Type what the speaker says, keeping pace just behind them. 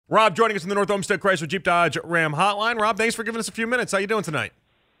Rob joining us in the North Olmsted Chrysler Jeep Dodge Ram hotline. Rob, thanks for giving us a few minutes. How you doing tonight?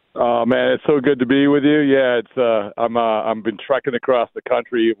 Oh man, it's so good to be with you. Yeah, it's I'm been trekking across the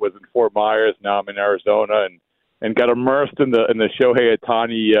country. Was in Fort Myers, now I'm in Arizona, and got immersed in the Shohei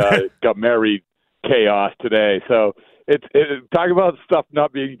Ohtani got married chaos today. So it's talking about stuff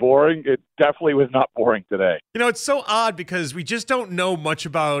not being boring. It definitely was not boring today. You know, it's so odd because we just don't know much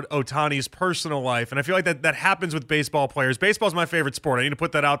about Ohtani's personal life, and I feel like that happens with baseball players. Baseball's my favorite sport. I need to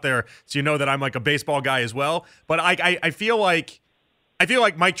put that out there so you know that I'm like a baseball guy as well. But I feel like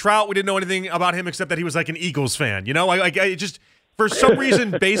Mike Trout, we didn't know anything about him except that he was like an Eagles fan. You know, like I just for some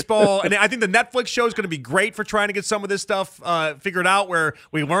reason baseball, and I think the Netflix show is going to be great for trying to get some of this stuff figured out, where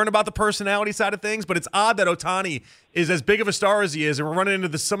we learn about the personality side of things. But it's odd that Ohtani is as big of a star as he is, and we're running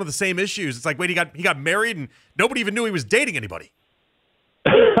into some of the same issues. It's like, wait, he got married, and nobody even knew he was dating anybody.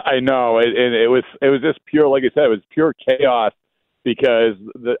 I know, and it was just pure, like I said, it was pure chaos because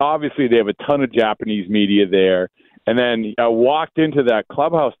obviously they have a ton of Japanese media there. And then I walked into that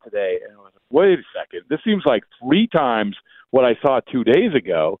clubhouse today, and I was like, wait a second, this seems like 3 times what I saw 2 days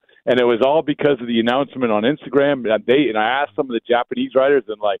ago, and it was all because of the announcement on Instagram. And I asked some of the Japanese writers,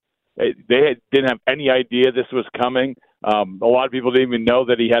 and like they didn't have any idea this was coming. A lot of people didn't even know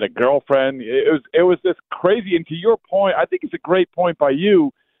that he had a girlfriend. It was just crazy. And to your point, I think it's a great point by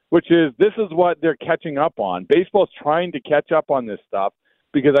you, which is this is what they're catching up on. Baseball's trying to catch up on this stuff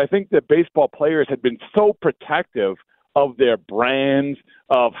because I think that baseball players had been so protective of their brands,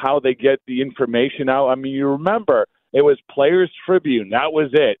 of how they get the information out. I mean, you remember it was Players Tribune. That was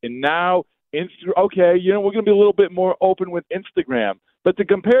it. And now, okay, we're going to be a little bit more open with Instagram. But to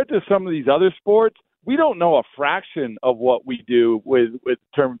compare it to some of these other sports, we don't know a fraction of what we do with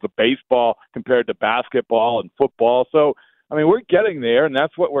terms of baseball compared to basketball and football. So, I mean, we're getting there, and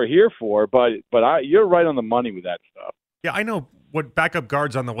that's what we're here for. But you're right on the money with that stuff. Yeah, I know what backup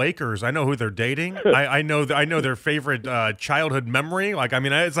guards on the Lakers. I know who they're dating. I know their favorite childhood memory. Like, I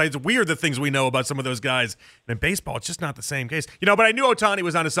mean, it's weird the things we know about some of those guys. And in baseball, it's just not the same case. But I knew Ohtani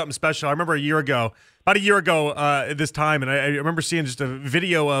was onto something special. I remember about a year ago at this time, and I remember seeing just a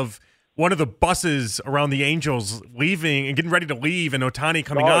video of one of the buses around the Angels leaving and getting ready to leave, and Ohtani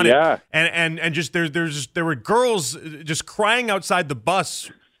coming on it. And just there were girls just crying outside the bus.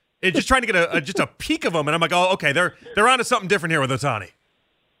 It's just trying to get just a peek of them, and I'm like, oh, okay, they're onto something different here with Ohtani.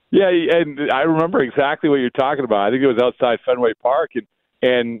 Yeah, and I remember exactly what you're talking about. I think it was outside Fenway Park,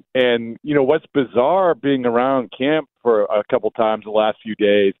 and what's bizarre being around camp for a couple times the last few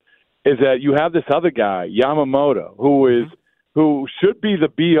days is that you have this other guy, Yamamoto, who should be the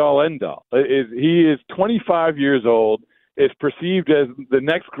be-all, end-all. He is 25 years old, is perceived as the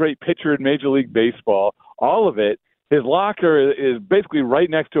next great pitcher in Major League Baseball, all of it. His locker is basically right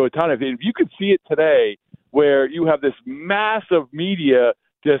next to Ohtani. If you could see it today, where you have this massive media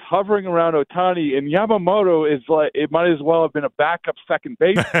just hovering around Ohtani, and Yamamoto is like, it might as well have been a backup second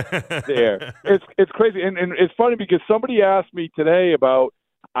base there. It's crazy, and it's funny because somebody asked me today about.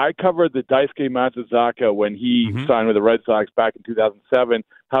 I covered the Daisuke Matsuzaka when he signed with the Red Sox back in 2007.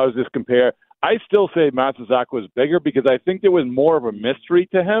 How does this compare? I still say Matsuzaka was bigger because I think there was more of a mystery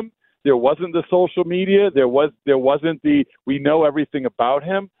to him. There wasn't the social media. There wasn't the we know everything about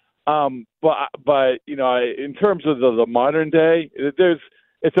him. But in terms of the modern day,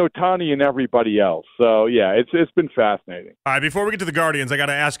 it's Ohtani and everybody else. So yeah, it's been fascinating. All right, before we get to the Guardians, I got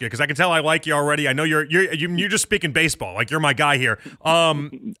to ask you because I can tell I like you already. I know you're just speaking baseball, like you're my guy here.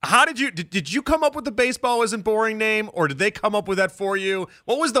 How did you come up with the baseball isn't boring name, or did they come up with that for you?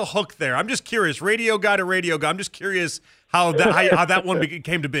 What was the hook there? I'm just curious. Radio guy to radio guy. I'm just curious how that one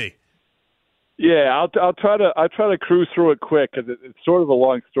came to be. Yeah, I'll try to cruise through it quick because it's sort of a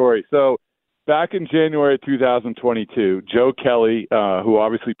long story. So back in January of 2022, Joe Kelly, who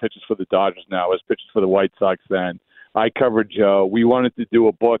obviously pitches for the Dodgers now, was pitches for the White Sox then. I covered Joe. We wanted to do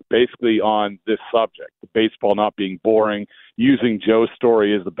a book basically on this subject, the baseball not being boring, using Joe's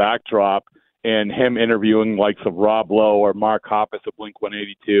story as the backdrop and him interviewing likes of Rob Lowe or Mark Hoppus of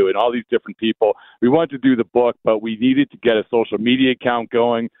Blink-182 and all these different people. We wanted to do the book, but we needed to get a social media account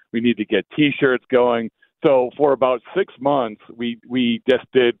going. We needed to get T-shirts going. So for about 6 months, we just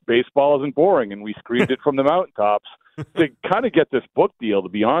did Baseball Isn't Boring, and we screamed it from the mountaintops to kind of get this book deal, to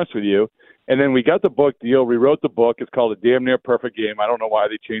be honest with you. And then we got the book deal. We wrote the book. It's called A Damn Near Perfect Game. I don't know why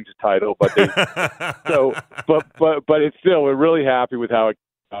they changed the title, but but it's still, we're really happy with how it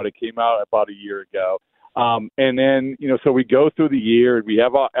came out about a year ago. And then, so we go through the year and we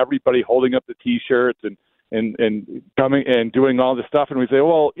have everybody holding up the T-shirts and coming and doing all this stuff. And we say,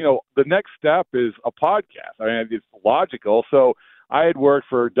 well, the next step is a podcast. I mean, it's logical. So I had worked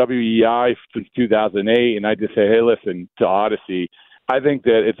for WEI since 2008, and I just say, hey, listen, to Odyssey, I think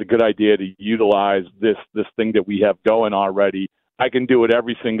that it's a good idea to utilize this thing that we have going already. I can do it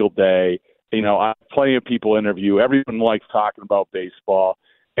every single day. You know, I have plenty of people interview. Everyone likes talking about baseball.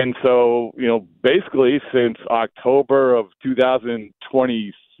 And so, you know, basically since October of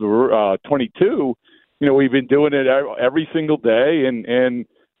 2022, you know, we've been doing it every single day, and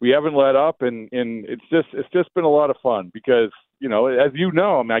we haven't let up, and it's just been a lot of fun because, you know, as you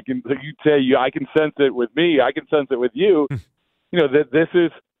know, I mean, I can sense it with me, I can sense it with you. You know, that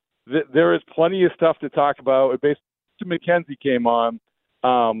there is plenty of stuff to talk about. Basically, McKenzie came on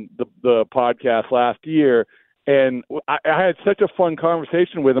the podcast last year, and I had such a fun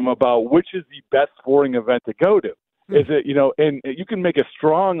conversation with him about which is the best sporting event to go to. Is it, you know, and you can make a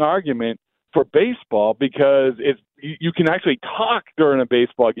strong argument for baseball because you can actually talk during a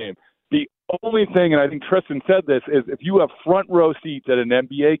baseball game. The only thing, and I think Tristan said this, is if you have front row seats at an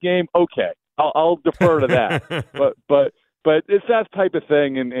NBA game, okay, I'll defer to that. but it's that type of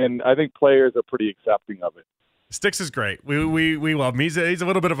thing, and I think players are pretty accepting of it. Sticks is great. We love him. He's a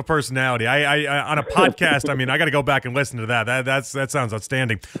little bit of a personality. I on a podcast. I mean, I got to go back and listen to that. That sounds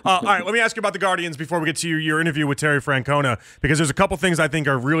outstanding. All right, let me ask you about the Guardians before we get to your interview with Terry Francona, because there's a couple things I think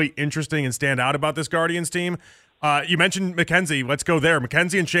are really interesting and stand out about this Guardians team. You mentioned McKenzie. Let's go there.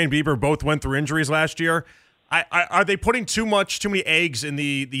 McKenzie and Shane Bieber both went through injuries last year. Are they putting too many eggs in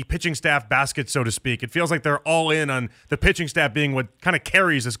the pitching staff basket, so to speak? It feels like they're all in on the pitching staff being what kind of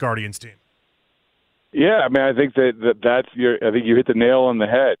carries this Guardians team. Yeah, I mean, I think that's I think you hit the nail on the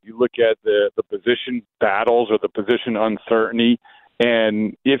head. You look at the position battles or the position uncertainty,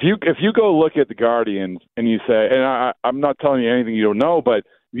 and if you go look at the Guardians and you say, and I'm not telling you anything you don't know, but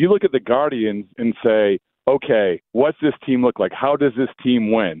if you look at the Guardians and say, okay, what's this team look like? How does this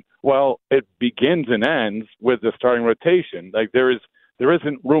team win? Well, it begins and ends with the starting rotation. Like there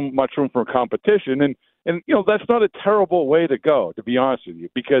isn't much room for competition, and you know that's not a terrible way to go, to be honest with you,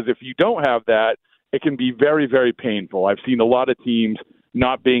 because if you don't have that, it can be very, very painful. I've seen a lot of teams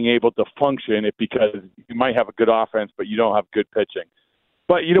not being able to function because you might have a good offense, but you don't have good pitching.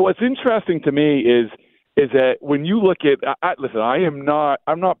 But you know what's interesting to me is that when you look at listen, I'm not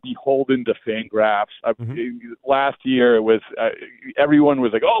beholden to Fangraphs. Last year it was everyone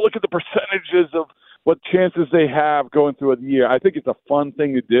was like, oh, look at the percentages of what chances they have going through the year. I think it's a fun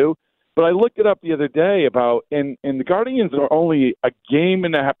thing to do. But I looked it up the other day about, and the Guardians are only a game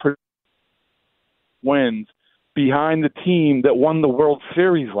and a half wins behind the team that won the World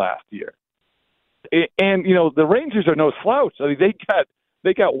Series last year. And you know, the Rangers are no slouch. I mean,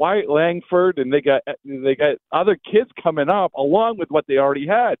 they got Wyatt Langford, and they got other kids coming up along with what they already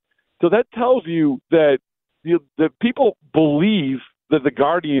had. So that tells you that the people believe that the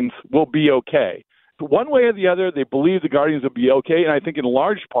Guardians will be okay. One way or the other, they believe the Guardians will be okay, and I think in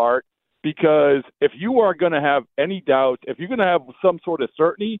large part because if you are going to have any doubt, if you're going to have some sort of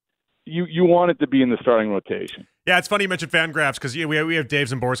certainty, you want it to be in the starting rotation. Yeah, it's funny you mentioned Fangraphs because we have Dave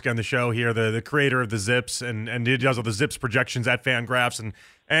Zimborski on the show here, the creator of the Zips, and he does all the Zips projections at Fangraphs, and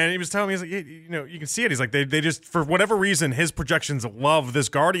he was telling me, he's like, you know, you can see it. He's like, they just, for whatever reason, his projections love this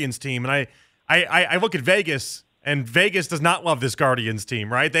Guardians team, and I look at Vegas, and Vegas does not love this Guardians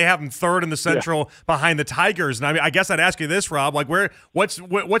team, right? They have them third in the Central behind the Tigers. And I mean, I guess I'd ask you this, Rob, like what's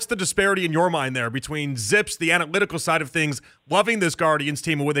the disparity in your mind there between Zips, the analytical side of things, loving this Guardians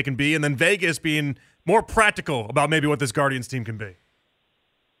team and what they can be, and then Vegas being more practical about maybe what this Guardians team can be?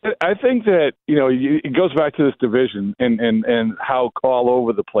 I think that, you know, it goes back to this division and how all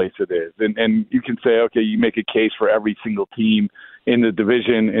over the place it is. And you can say, okay, you make a case for every single team in the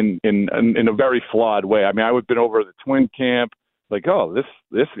division in a very flawed way. I mean, I've been over the Twin camp, like, oh, this.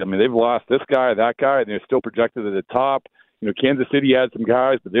 I mean, they've lost this guy, that guy, and they're still projected at the top. You know, Kansas City had some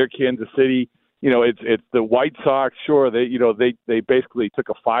guys, but they're Kansas City. You know, it's the White Sox. Sure, they basically took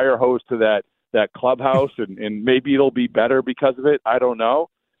a fire hose to that clubhouse, and maybe it'll be better because of it. I don't know,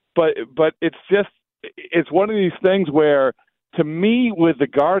 but it's one of these things where, to me, with the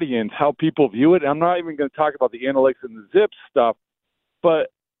Guardians, how people view it. I'm not even going to talk about the analytics and the Zips stuff.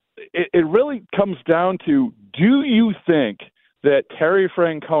 But it really comes down to, do you think that Terry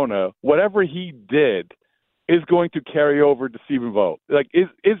Francona, whatever he did, is going to carry over to Stephen Vogt? Like,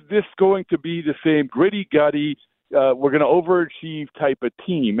 is this going to be the same gritty-gutty, we're going to overachieve type of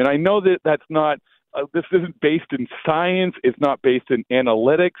team? And I know that that's not this isn't based in science. It's not based in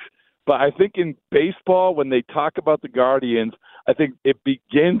analytics. But I think in baseball, when they talk about the Guardians, I think it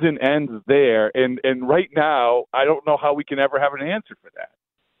begins and ends there. And right now, I don't know how we can ever have an answer for that.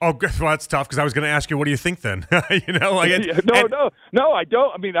 Oh, well, that's tough because I was going to ask you, what do you think then? You know, like no, I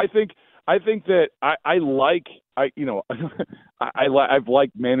don't. I mean, I think that I've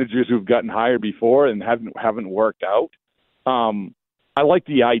liked managers who've gotten hired before and haven't worked out. I like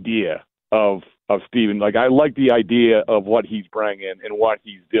the idea of Steven. Like, I like the idea of what he's bringing and what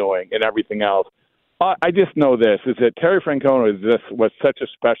he's doing and everything else. I just know this, is that Terry Francona was such a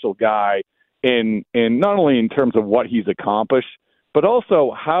special guy in not only in terms of what he's accomplished, but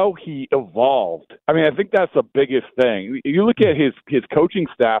also how he evolved. I mean, I think that's the biggest thing. You look at his coaching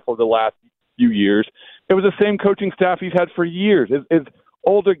staff over the last few years, it was the same coaching staff he's had for years. It's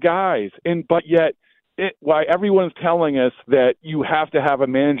older guys, but yet why everyone's telling us that you have to have a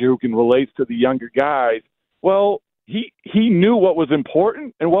manager who can relate to the younger guys. Well, he knew what was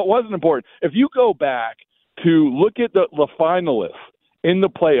important and what wasn't important. If you go back to look at the finalists in the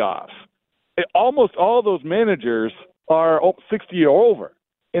playoffs, almost all those managers are 60 or over.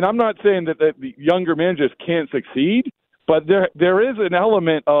 And I'm not saying that the younger managers can't succeed, but there is an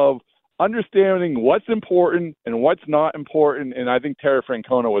element of understanding what's important and what's not important, and I think Terry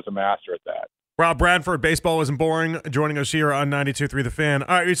Francona was a master at that. Rob Bradford, Baseball Isn't Boring, joining us here on 92.3 The Fan.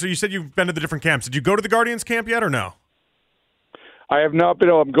 All right, so you said you've been to the different camps. Did you go to the Guardians camp yet or no? I have not been.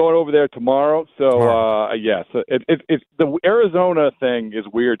 I'm going over there tomorrow. So, yes. It's the Arizona thing is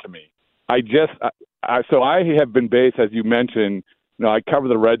weird to me. I have been based, as you mentioned, I cover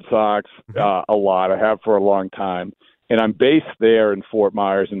the Red Sox a lot. I have for a long time. And I'm based there in Fort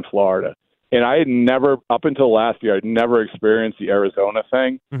Myers in Florida. And I had never, up until last year, I'd never experienced the Arizona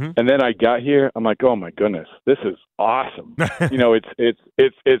thing. Mm-hmm. And then I got here, I'm like, oh my goodness, this is awesome.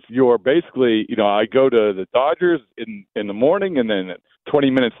 It's your basically, I go to the Dodgers in the morning, and then 20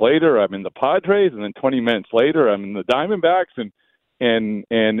 minutes later I'm in the Padres, and then 20 minutes later I'm in the Diamondbacks, and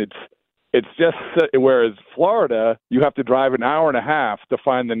it's just, whereas Florida, you have to drive an hour and a half to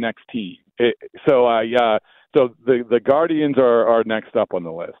find the next team. So the Guardians are next up on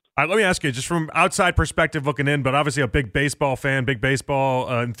the list. Let me ask you, just from outside perspective looking in, but obviously a big baseball fan, big baseball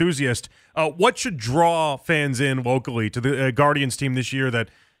enthusiast, what should draw fans in locally to the Guardians team this year that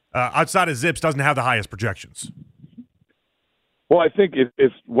outside of Zips doesn't have the highest projections? Well, I think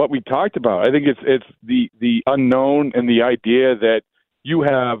it's what we talked about. I think it's the unknown and the idea that you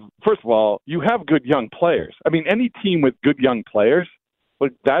have, first of all, you have good young players. I mean, any team with good young players,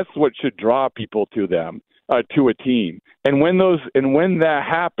 that's what should draw people to them. To a team. And when that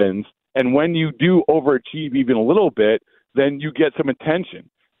happens, and when you do overachieve even a little bit, then you get some attention.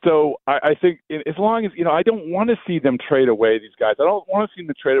 So I think as long as, I don't want to see them trade away these guys. I don't want to see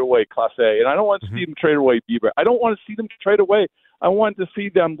them trade away Clase, and I don't want to see them trade away Bieber. I don't want to see them trade away. I want to see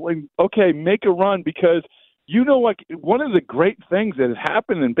them, make a run, because one of the great things that has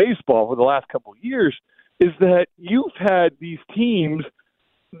happened in baseball for the last couple of years is that you've had these teams,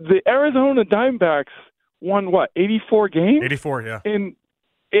 the Arizona Diamondbacks, won 84 games? 84, yeah. In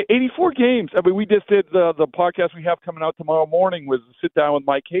 84 games. I mean, we just did the podcast we have coming out tomorrow morning was sit down with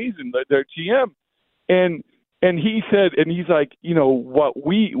Mike Hazen, their GM, and he said, and he's like,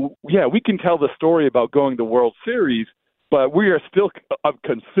 we can tell the story about going to World Series, but we are still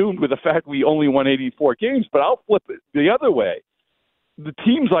consumed with the fact we only won 84 games. But I'll flip it the other way. The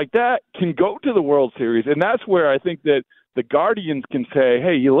teams like that can go to the World Series, and that's where I think that the Guardians can say,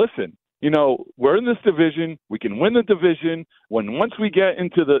 hey, you listen. We're in this division. We can win the division. Once we get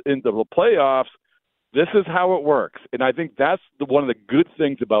into the playoffs, this is how it works. And I think that's one of the good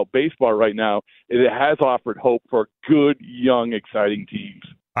things about baseball right now is it has offered hope for good, young, exciting teams.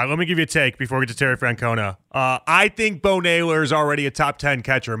 All right, let me give you a take before we get to Terry Francona. I think Bo Naylor is already a top 10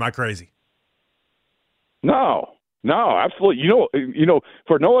 catcher. Am I crazy? No, absolutely.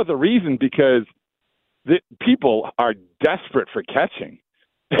 For no other reason, because people are desperate for catching.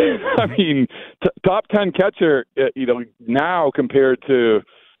 I mean, top 10 catcher, now compared to,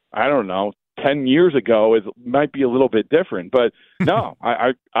 I don't know, 10 years ago might be a little bit different. But no,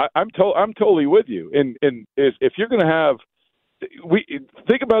 I'm totally with you. And if you're going to have,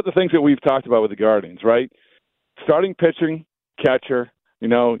 think about the things that we've talked about with the Guardians, right? Starting pitching, catcher,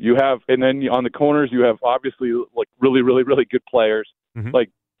 you have, and then on the corners you have obviously like really, really, really good players. Mm-hmm. Like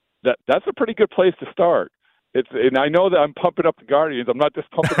that's a pretty good place to start. And I know that I'm pumping up the Guardians. I'm not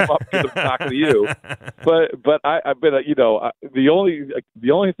just pumping them up because I'm talking to you. But the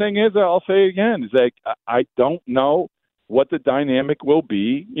only thing is, I'll say again, is like I don't know what the dynamic will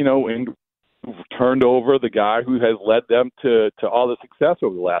be. And turned over the guy who has led them to all the success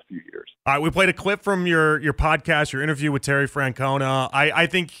over the last few years. All right, we played a clip from your podcast, your interview with Terry Francona. I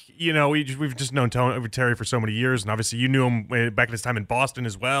think, we've just known Terry for so many years, and obviously you knew him back in his time in Boston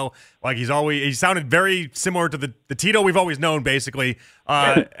as well. Like he sounded very similar to the Tito we've always known, basically.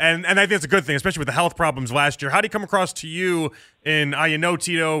 And I think that's a good thing, especially with the health problems last year. How did he come across to you in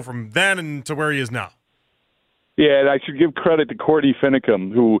Tito from then and to where he is now? Yeah, and I should give credit to Courtney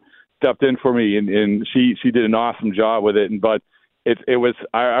Finicum, who stepped in for me, and she did an awesome job with it. But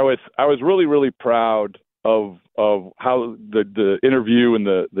I was really, really proud of how the interview and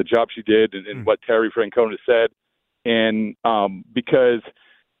the job she did and what Terry Francona said. And because,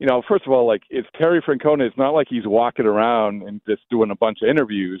 first of all, like, it's Terry Francona. It's not like he's walking around and just doing a bunch of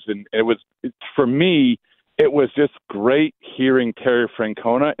interviews. And for me, it was just great hearing Terry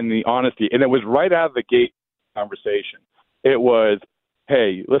Francona and the honesty. And it was right out of the gate conversation. It was,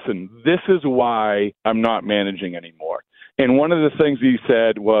 hey, listen, this is why I'm not managing anymore. And one of the things he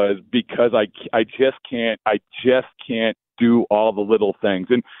said was, because I just can't do all the little things.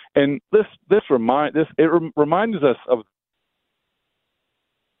 And it reminds us of,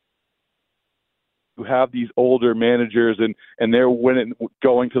 who have these older managers and they're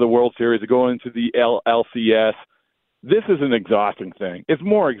going to the World Series, going to the LCS. This is an exhausting thing. It's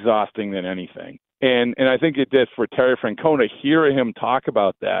more exhausting than anything. And I think it did for Terry Francona, hearing him talk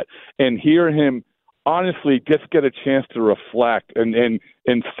about that and hear him honestly just get a chance to reflect and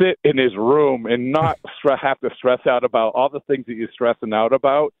sit in his room and not have to stress out about all the things that he's stressing out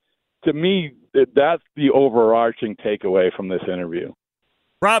about. To me, that's the overarching takeaway from this interview.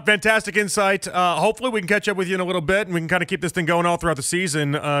 Rob, fantastic insight. Hopefully we can catch up with you in a little bit, and we can kind of keep this thing going all throughout the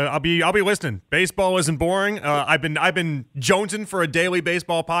season. I'll be listening. Baseball isn't boring. I've been jonesing for a daily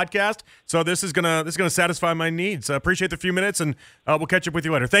baseball podcast, so this is gonna satisfy my needs. I appreciate the few minutes, and we'll catch up with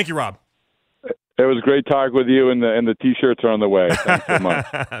you later. Thank you, Rob. It was great talking with you, and the T-shirts are on the way. Thanks so much.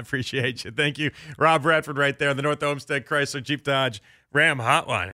 I appreciate you. Thank you, Rob Bradford, right there on the North Olmsted Chrysler Jeep Dodge Ram Hotline.